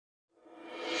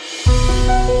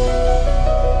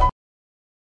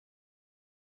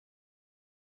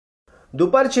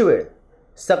दुपारची वेळ,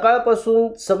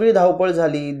 सकाळपासून सगळी धावपळ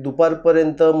झाली,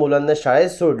 दुपारपर्यंत मुलांना शाळेत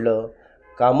सोडलं,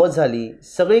 कामं झाली,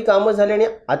 सगळी कामं झाली आणि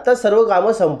आता सर्व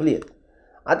कामं संपली आहेत.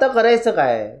 आता करायचं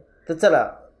काय? तर चला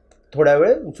थोडा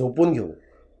वेळ झोपून घेऊ,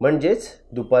 म्हणजेच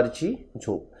दुपारची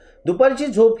झोप. दुपारची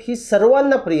झोप ही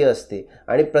सर्वांना प्रिय असते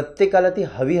आणि प्रत्येकाला ती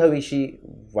हवीशी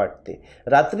वाटते.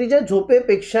 रात्रीच्या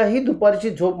झोपेपेक्षाही दुपारची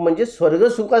झोप म्हणजे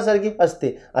स्वर्गसुखासारखी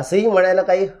असते असंही म्हणायला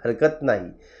काही हरकत नाही.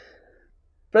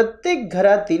 प्रत्येक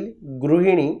घरातील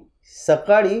गृहिणी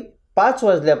सकाळी 5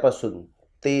 वाजल्यापासून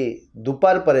ते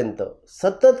दुपारपर्यंत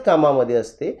सतत कामामध्ये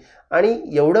असते आणि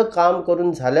एवढं काम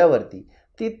करून झाल्यावरती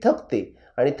ती थकते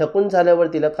आणि थकून झाल्यावर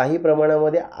तिला काही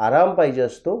प्रमाणामध्ये आराम पाहिजे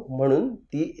असतो, म्हणून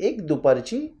ती एक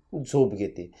दुपारची झोप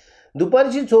घेते.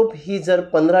 दुपारची झोप ही जर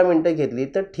 15 मिनटं घेतली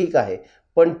तर ठीक आहे,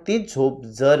 पण ती झोप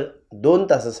जर 2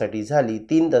 तासासाठी झाली,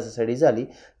 3 तासासाठी झाली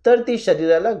तर ती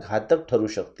शरीराला घातक ठरू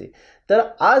शकते. तर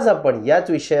आज आपण याच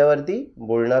विषयावरती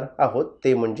बोलणार आहोत,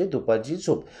 ते म्हणजे दुपारची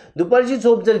झोप. दुपारची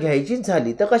झोप जर घ्यायचीच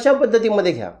झाली तर कशा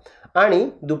पद्धतीमध्ये घ्या आणि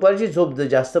दुपारची झोप जर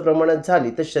जास्त प्रमाणात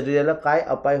झाली तर शरीराला काय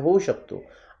अपाय होऊ शकतो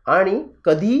आणि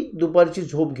कधी दुपारची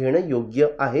झोप घेणं योग्य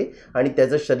आहे आणि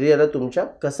त्याचा शरीराला तुमच्या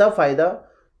कसा फायदा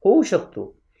होऊ शकतो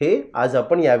हे आज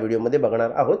आपण या व्हिडिओमध्ये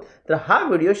बघणार आहोत. तर हा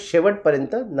व्हिडिओ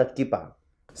शेवटपर्यंत नक्की पहा.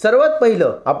 सर्वात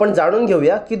पहिलं आपण जाणून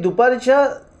घेऊया की दुपारच्या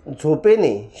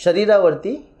झोपेने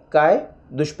शरीरावरती काय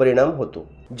दुष्परिणाम होतो.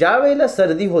 ज्या वेळेला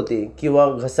सर्दी होते किंवा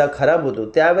घसा खराब होतो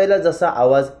त्यावेळेला जसा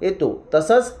आवाज येतो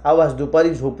तसाच आवाज दुपारी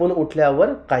झोपून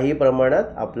उठल्यावर काही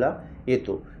प्रमाणात आपला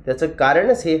येतो. त्याचं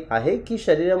कारणच हे आहे की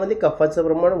शरीरामध्ये कफाचं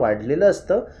प्रमाण वाढलेलं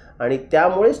असतं आणि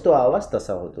त्यामुळेच तो आवाज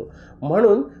तसा होतो.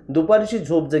 म्हणून दुपारची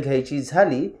झोप जर घ्यायची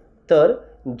झाली तर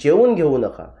जेवून घेऊ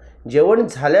नका. जेवण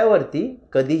झाल्यावरती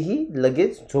कधीही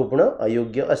लगेच झोपणं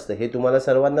अयोग्य असतं, हे तुम्हाला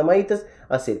सर्वांना माहीतच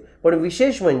असेल. पण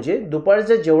विशेष म्हणजे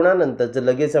दुपारच्या जेवणानंतर जर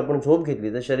लगेच आपण झोप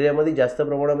घेतली तर शरीरामध्ये जास्त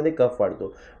प्रमाणामध्ये कफ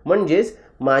वाढतो. म्हणजेच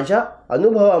माझ्या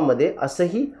अनुभवामध्ये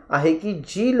असंही आहे की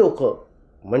जी लोक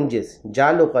म्हणजेच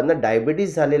ज्या लोकांना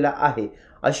डायबिटीज झालेला आहे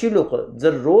अशी लोक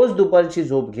जर रोज दुपारची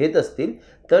झोप घेत असतील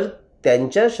तर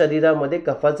त्यांच्या शरीरामध्ये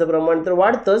कफाचं प्रमाण तर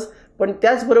वाढतंच, पण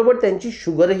त्याचबरोबर त्यांची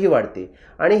शुगरही वाढते.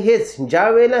 आणि हेच ज्या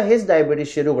वेळेला हेच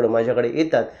डायबिटीसचे रुग्ण माझ्याकडे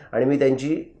येतात आणि मी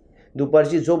त्यांची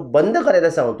दुपारची झोप बंद करायला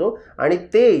सांगतो आणि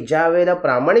ते ज्या वेळेला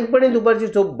प्रामाणिकपणे दुपारची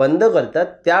झोप बंद करतात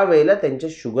त्यावेळेला त्यांच्या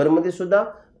शुगरमध्ये सुद्धा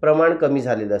प्रमाण कमी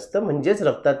झालेलं असतं, म्हणजेच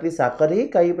रक्तातली साखरही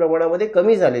काही प्रमाणामध्ये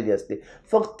कमी झालेली असते,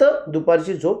 फक्त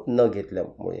दुपारची झोप न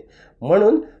घेतल्यामुळे.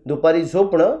 म्हणून दुपारी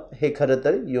झोपणं हे खरं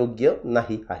तर योग्य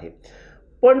नाही आहे.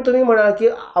 पण तुम्ही म्हणाल की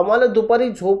आम्हाला दुपारी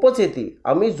झोपच येते,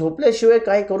 आम्ही झोपल्याशिवाय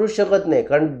काय करू शकत नाही,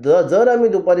 कारण जर आम्ही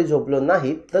दुपारी झोपलो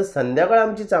नाही तर संध्याकाळ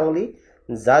आमची चांगली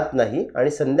जात नाही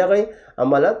आणि संध्याकाळी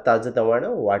आम्हाला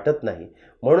ताजतवाणं वाटत नाही,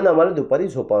 म्हणून आम्हाला दुपारी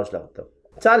झोपावंच लागतं.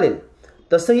 चालेल,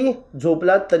 तसंही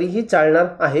झोपला तरीही चालणार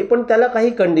आहे, पण त्याला काही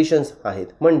कंडिशन्स आहेत.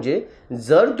 म्हणजे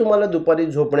जर तुम्हाला दुपारी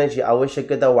झोपण्याची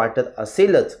आवश्यकता वाटत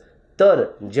असेलच तर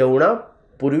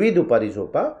जेवणापूर्वी दुपारी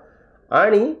झोपा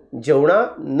आणि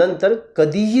जेवणानंतर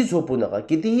कधीही झोपू नका.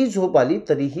 कितीही झोप आली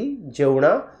तरीही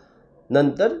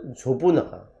जेवणानंतर झोपू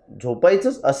नका.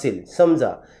 झोपायचंच असेल,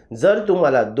 समजा जर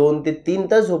तुम्हाला 2 ते 3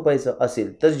 तास झोपायचं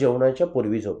असेल तर जेवणाच्या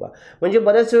पूर्वी झोपा. म्हणजे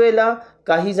बऱ्याच वेळेला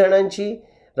काही जणांची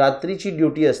रात्रीची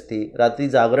ड्युटी असते, रात्री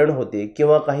जागरण होते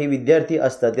किंवा काही विद्यार्थी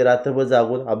असतात ते रात्रभर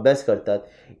जागून अभ्यास करतात.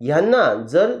 ह्यांना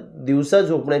जर दिवसा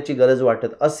झोपण्याची गरज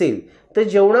वाटत असेल तर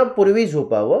जेवणापूर्वी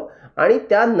झोपावं आणि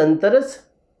त्यानंतरच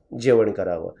जेवण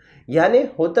करावं. ह्याने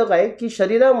होतं काय की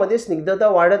शरीरामध्ये स्निग्धता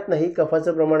वाढत नाही,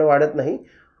 कफाचं प्रमाण वाढत नाही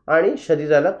आणि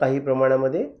शरीराला काही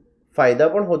प्रमाणामध्ये फायदा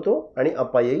पण होतो आणि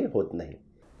अपायही होत नाही.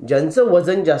 ज्यांचं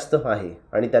वजन जास्त आहे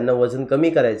आणि त्यांना वजन कमी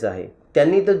करायचं आहे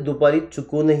त्यांनी तर दुपारी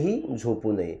चुकूनही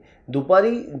झोपू नये.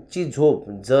 दुपारीची झोप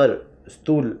जर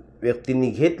स्थूल व्यक्तींनी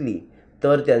घेतली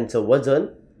तर त्यांचं वजन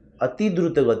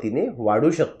अतिद्रुत गतीने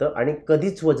वाढू शकतं आणि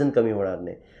कधीच वजन कमी होणार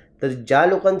नाही. तर ज्या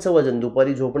लोकांचं वजन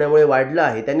दुपारी झोपण्यामुळे वाढलं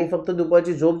आहे त्यांनी फक्त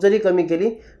दुपारची झोप जरी कमी केली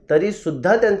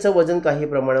तरीसुद्धा त्यांचं वजन काही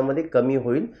प्रमाणामध्ये कमी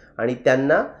होईल आणि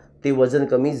त्यांना ते वजन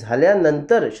कमी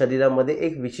झाल्यानंतर शरीरामध्ये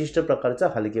एक विशिष्ट प्रकारचा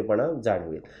हलकेपणा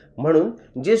जाणवेल. म्हणून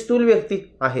जे स्थूल व्यक्ती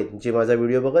आहेत, जे माझा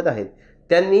व्हिडिओ बघत आहेत,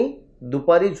 त्यांनी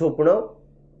दुपारी झोपणं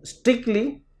स्ट्रिक्टली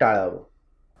टाळावं.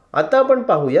 आता आपण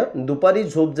पाहूया दुपारी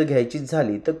झोप जर घ्यायची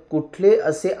झाली तर कुठले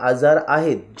असे आजार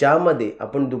आहेत ज्यामध्ये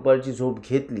आपण दुपारची झोप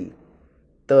घेतली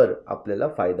तर आपल्याला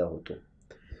फायदा होतो.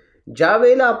 ज्या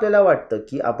वेळेला आपल्याला वाटतं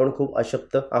की आपण खूप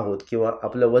अशक्त आहोत किंवा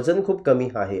आपलं वजन खूप कमी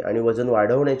आहे आणि वजन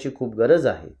वाढवण्याची खूप गरज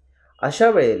आहे, अशा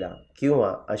वेळेला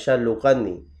किंवा अशा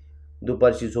लोकांनी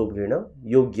दुपारची झोप घेणं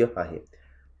योग्य आहे.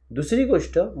 दुसरी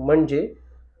गोष्ट म्हणजे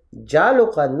ज्या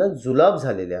लोकांना जुलाब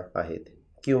झालेल्या आहेत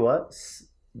किंवा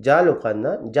ज्या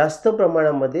लोकांना जास्त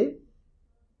प्रमाणामध्ये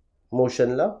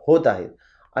मोशनला होत आहेत,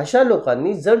 अशा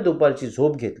लोकांनी जर दुपारची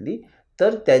झोप घेतली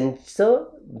तर त्यांचं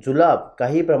जुलाब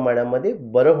काही प्रमाणामध्ये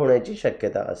बरं होण्याची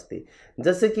शक्यता असते.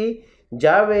 जसं की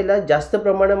ज्या वेळेला जास्त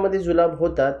प्रमाणामध्ये जुलाब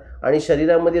होतात आणि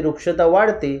शरीरामध्ये रुक्षता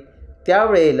वाढते,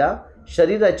 त्यावेळेला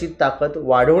शरीराची ताकद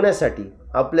वाढवण्यासाठी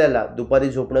आपल्याला दुपारी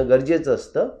झोपणं गरजेचं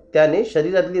असतं. त्याने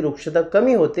शरीरातली रुक्षता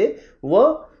कमी होते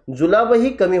व जुलाबही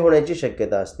कमी होण्याची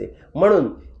शक्यता असते. म्हणून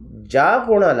ज्या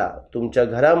कोणाला तुमच्या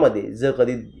घरामध्ये जर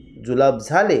कधी जुलाब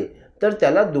झाले तर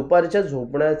त्याला दुपारच्या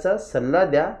झोपण्याचा सल्ला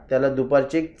द्या. त्याला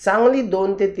दुपारची एक चांगली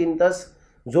 2 ते 3 तास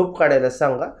झोप काढायला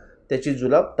सांगा. त्याची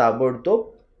जुलाब ताबडतोब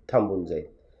थांबून जाईल.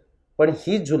 पण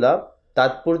ही जुलाब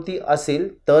तात्पुरती असेल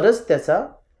तरच त्याचा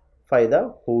फायदा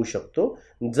होऊ शकतो.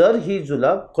 जर ही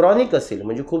जुलाब क्रॉनिक असेल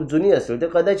म्हणजे खूप जुनी असेल तर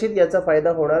कदाचित याचा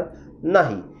फायदा होणार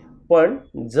नाही. पण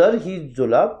जर ही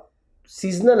जुलाब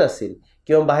सीझनल असेल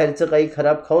किंवा बाहेरचं काही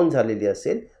खराब खाऊन झालेली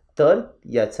असेल तर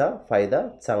याचा फायदा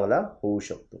चांगला होऊ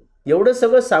शकतो. एवढं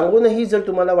सगळं सांगूनही जर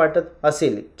तुम्हाला वाटत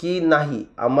असेल की नाही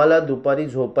आम्हाला दुपारी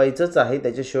झोपायचंच आहे,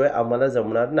 त्याच्याशिवाय आम्हाला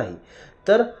जमणार नाही,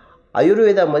 तर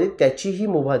आयुर्वेदामध्ये त्याचीही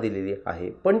मुभा दिलेली आहे.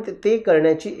 पण ते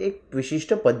करण्याची एक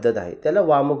विशिष्ट पद्धत आहे, त्याला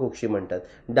वामकुक्षी म्हणतात.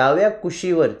 डाव्या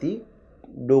कुशीवरती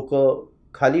डोकं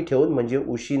खाली ठेवून म्हणजे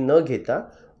उशी न घेता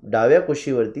डाव्या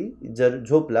कुशीवरती जर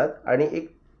झोपलात आणि एक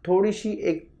थोडीशी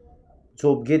एक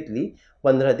झोप घेतली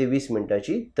 15 ते 20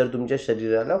 मिनिटाची तर तुमच्या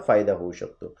शरीराला फायदा होऊ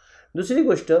शकतो. दुसरी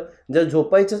गोष्ट, जर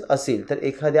झोपायचंच असेल तर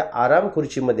एखाद्या आराम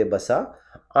खुर्चीमध्ये बसा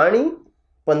आणि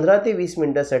 15 ते 20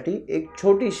 मिनिटासाठी एक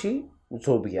छोटीशी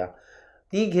झोप घ्या.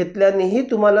 ती घेतल्यानेही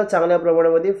तुम्हाला चांगल्या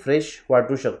प्रमाणामध्ये फ्रेश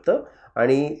वाटू शकतं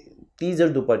आणि ती जर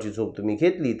दुपारची झोप तुम्ही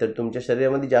घेतली तर तुमच्या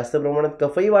शरीरामध्ये जास्त प्रमाणात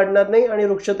कफही वाढणार नाही आणि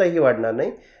रुक्षताही वाढणार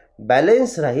नाही,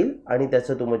 बॅलन्स राहील आणि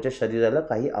त्याचं तुमच्या शरीराला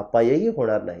काही अपायही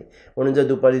होणार नाही. म्हणून जर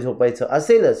दुपारी झोपायचं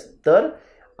असेलच तर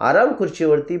आराम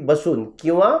खुर्चीवरती बसून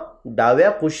किंवा डाव्या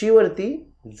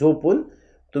कुशीवरती झोपून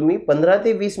तुम्ही 15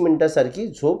 ते 20 मिनिटासारखी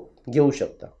झोप घेऊ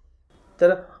शकता.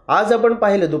 तर आज आपण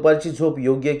पाहिलं दुपारची झोप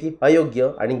योग्य की अयोग्य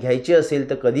आणि घ्यायची असेल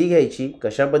तर कधी घ्यायची,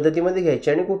 कशा पद्धतीमध्ये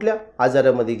घ्यायची आणि कुठल्या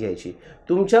आजारामध्ये घ्यायची.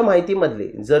 तुमच्या माहितीमधले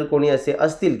जर कोणी असे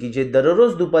असतील की जे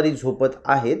दररोज दुपारी झोपत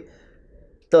आहेत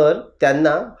तर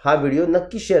त्यांना हा व्हिडिओ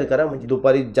नक्की शेअर करा. म्हणजे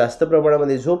दुपारी जास्त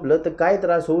प्रमाणामध्ये झोपलं तर काय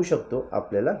त्रास होऊ शकतो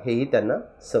आपल्याला हेही त्यांना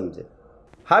समजेल.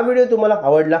 हा व्हिडिओ तुम्हाला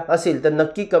आवडला असेल तर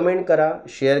नक्की कमेंट करा,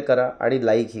 शेअर करा आणि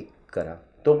लाईकही करा.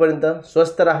 तोपर्यंत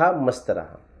स्वस्थ रहा, मस्त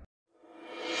रहा.